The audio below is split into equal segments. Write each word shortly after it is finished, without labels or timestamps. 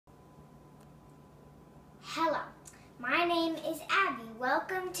Hello, my name is Abby.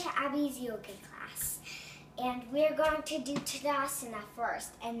 Welcome to Abby's yoga class. And we're going to do Tadasana first,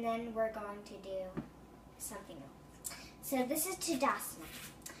 and then we're going to do something else. So this is Tadasana.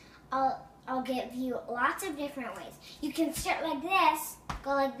 I'll give you lots of different ways. You can start like this, go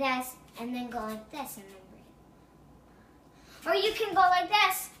like this, and then go like this, and then breathe. Or you can go like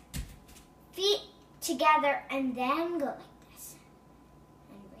this, feet together, and then go like this,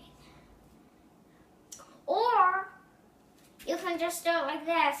 and breathe. Or you can just start like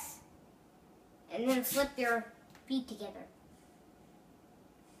this, and then flip your feet together.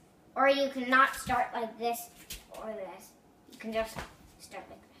 Or you can not start like this or this. You can just start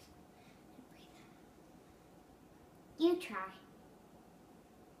like this. You try.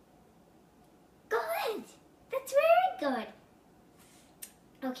 Good. That's very good.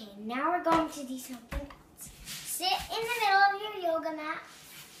 Okay, now we're going to do something else. Sit in the middle of your yoga mat.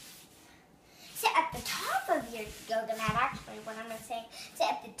 Sit at the top of your yoga mat, actually, what I'm going to say. Sit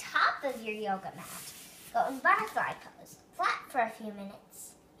at the top of your yoga mat. Go in butterfly pose. Flat for a few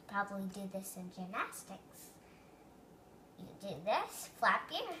minutes. You probably do this in gymnastics. You do this,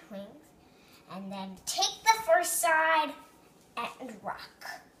 flap your wings, and then take the first side and rock.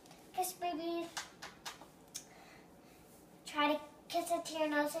 Kiss baby. Try to kiss it to your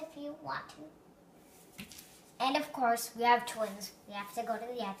nose if you want to. And of course, we have twins. We have to go to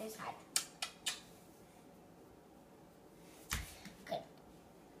the other side. Good.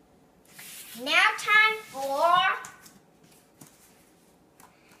 Now time for...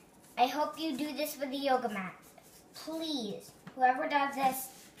 I hope you do this with the yoga mat. Please, whoever does this,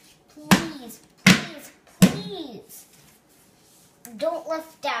 please, please, please, don't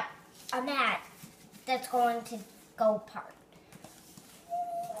lift up a mat that's going to go apart.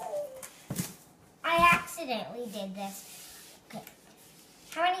 I accidentally did this. Okay.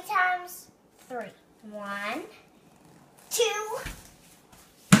 How many times? 3. 1, 2,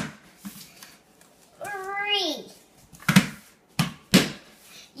 3.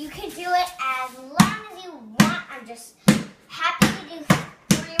 You can do it as long as you want. I'm just happy to do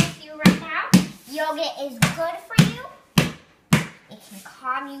 3 with you right now. Yoga is good for you. It can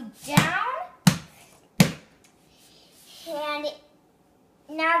calm you down. And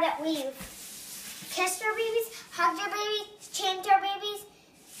now that we've kissed our babies, hugged our babies, changed our babies,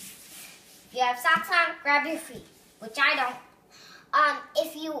 if you have socks on, grab your feet, which I don't.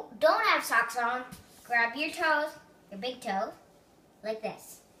 If you don't have socks on, grab your toes, your big toe, like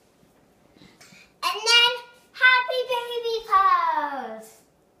this. And then, happy baby pose.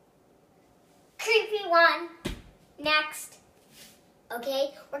 Creepy one. Next.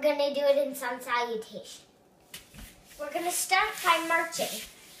 Okay, we're going to do it in sun salutation. We're going to start by marching.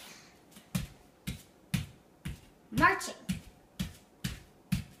 Marching.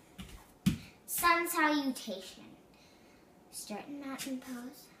 Sun salutation. Start in mountain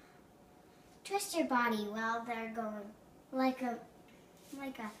pose. Twist your body while they're going like a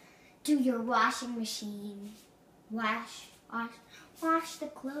do your washing machine. Wash the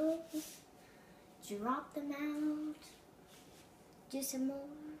clothes. Drop them out. Do some more.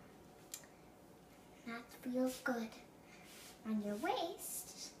 That feels good on your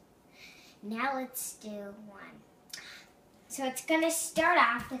waist. Now let's do one. So it's going to start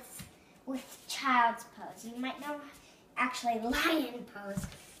off with child's pose. You might know actually lion pose.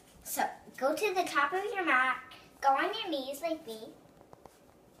 So go to the top of your mat. Go on your knees like me.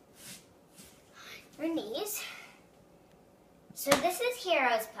 Your knees. So this is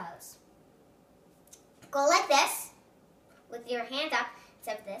hero's pose. Go like this with your hand up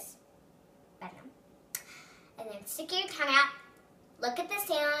instead of this. Bend them. And then stick your tongue out. Look at the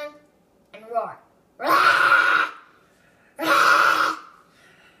ceiling and roar. Rah! Rah!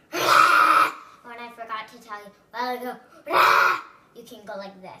 Rah! When I forgot to tell you, while I go, rah! You can go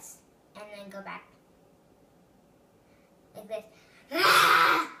like this and then go back. Like this.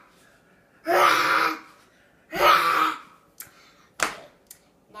 Rah! Rah! Rah! Okay,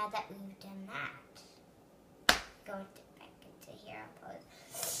 now that we've done that, go back into hero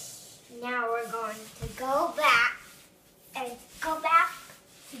pose. Now we're going to go back and go back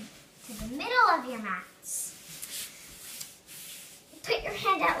to the middle of your mats. Put your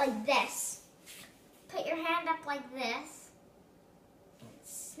hand out like this. Put your hand up like this. And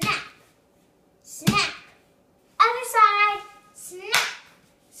snap. Snap. Other side. Snap.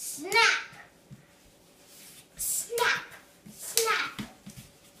 Snap. Snap. Snap.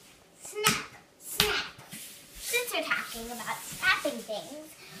 Snap. Snap. Since we're talking about snapping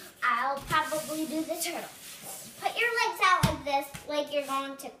things, I'll probably do the turtle. Put your legs out like this, like you're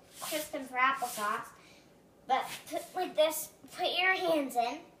going to crisp them for applesauce. But put like this, put your hands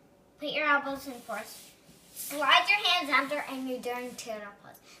in, put your elbows in first, slide your hands under and you're doing turtle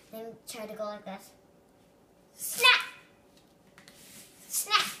pose. Then try to go like this. Snap!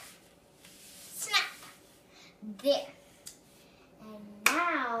 Snap! Snap! There. And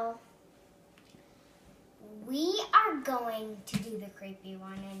now we are going to do the creepy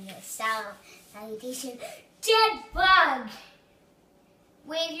one in the salutation. Dead bug!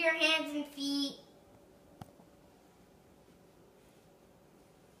 Wave your hands and feet.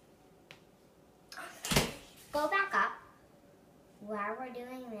 Go back up while we're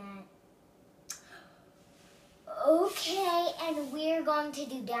doing that. Okay, and we're going to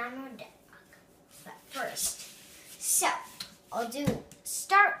do downward dog. But first, so I'll do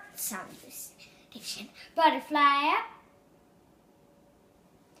start salutation. Butterfly up.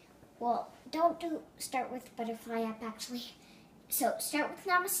 Well, don't start with butterfly up actually. So start with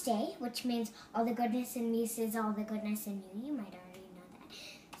namaste, which means all the goodness in me says all the goodness in you. You might already know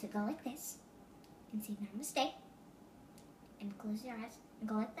that. So go like this and say namaste. And close your eyes and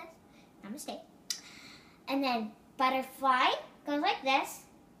go like this. Namaste. And then butterfly, go like this.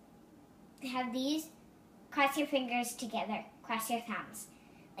 Have these, cross your fingers together. Cross your thumbs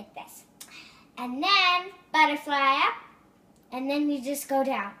like this. And then butterfly up. And then you just go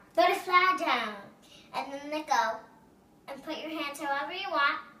down. Butterfly down. And then let go. And put your hands however you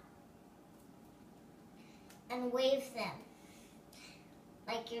want. And wave them.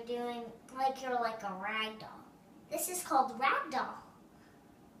 Like you're like a rag doll. This is called rag doll.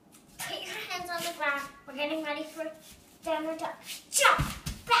 Put your hands on the ground. We're getting ready for downward dog. Jump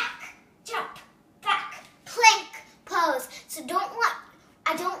back, plank pose. So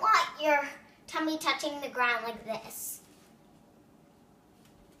I don't want your tummy touching the ground like this.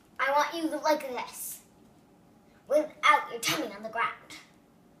 I want you like this, without your tummy on the ground.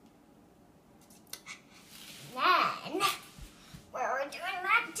 Then, where we're doing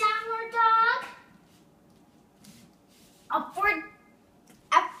that downward dog, upward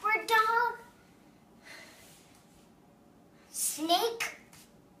dog, snake,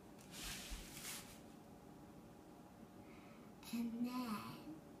 and then,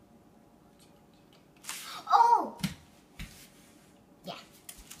 oh, yeah,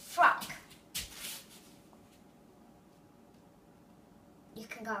 frog. You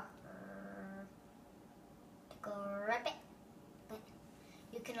can go rabbit, but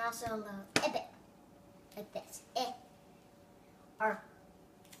you can also go a bit like this, or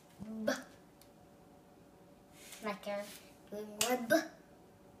b, like you're doing rib.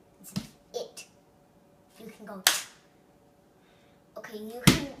 It's it. You can go. Okay, you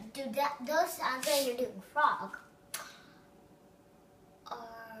can do that. Those sounds when you're doing frog. Or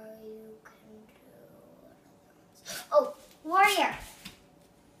you can do oh, warrior.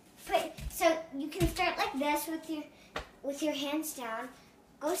 So you can start like this with your hands down.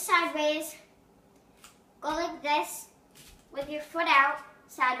 Go sideways. Go like this with your foot out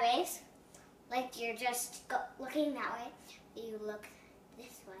sideways, like you're just looking that way. You look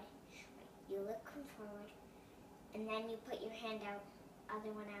this way. You look forward, and then you put your hand out,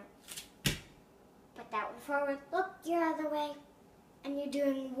 other one out. Put that one forward. Look your other way, and you're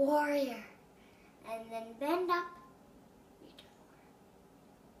doing warrior. And then bend up.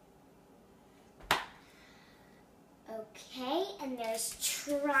 Okay, and there's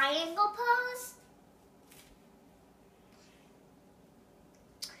triangle pose.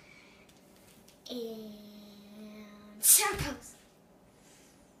 And circle pose.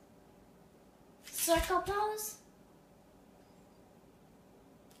 Circle pose.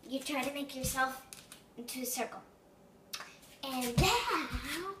 You try to make yourself into a circle. And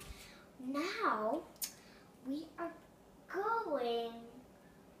now we are going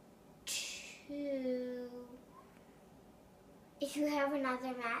to, if you have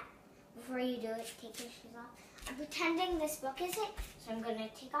another mat, before you do it, take your shoes off. I'm pretending this book is it, so I'm going to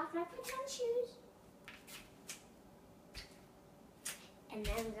take off my pretend shoes. And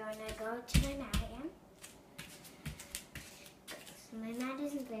then I'm going to go to my mat again. So my mat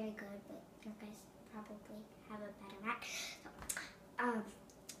isn't very good, but you guys probably have a better mat. So,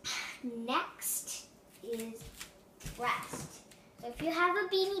 next is rest. So if you have a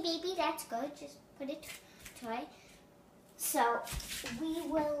Beanie Baby, that's good. Just put it toy. So we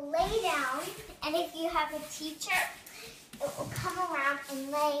will lay down, and if you have a teacher, it will come around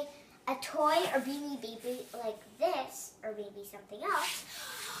and lay a toy or Beanie Baby like this, or maybe something else,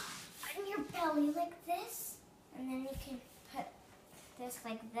 on your belly like this, and then you can put this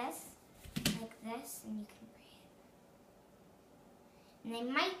like this, and you can breathe. And they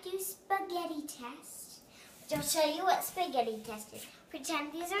might do spaghetti test, which I'll show you what spaghetti test is.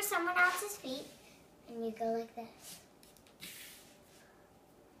 Pretend these are someone else's feet, and you go like this.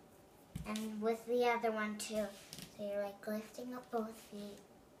 And with the other one too. So you're like lifting up both feet,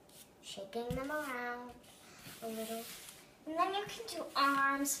 shaking them around a little. And then you can do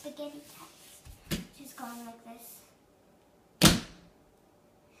arm spaghetti taps. Just going like this.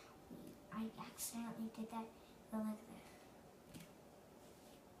 I accidentally did that. Go like this.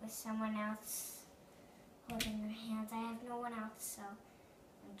 With someone else holding your hands. I have no one else, so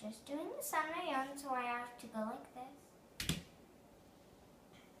I'm just doing this on my own, so I have to go like this.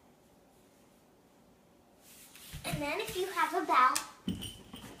 And then if you have a bell,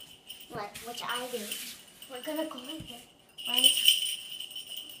 which I do, we're gonna go like this.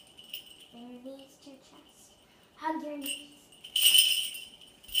 Bring your knees to your chest. Hug your knees.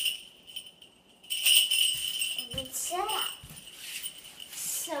 And then sit up.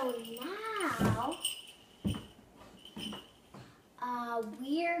 So now,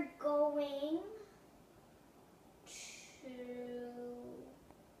 we're going to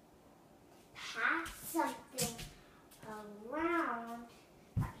pass something around.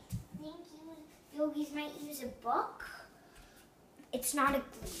 I think yogis might use a book. It's not a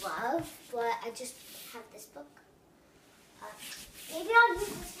glove, but I just have this book. Maybe I'll use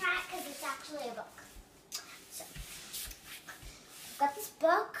this mat because it's actually a book. So, I've got this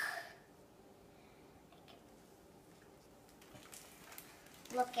book.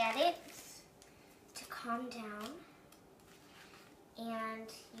 Look at it to calm down. And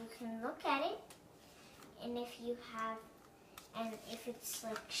you can look at it. And if it's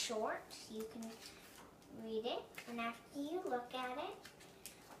like short, you can read it. And after you look at it,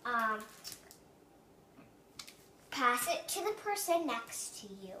 pass it to the person next to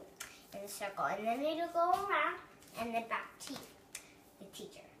you in a circle. And then it'll go around and then back to you, the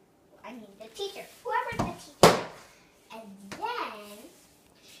teacher. The teacher, whoever's the teacher. And then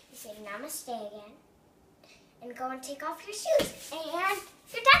you say namaste again and go and take off your shoes. And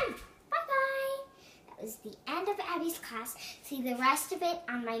you're done. Bye-bye. That was the end of Abby's class. See the rest of it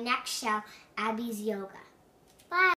on my next show, Abby's Yoga.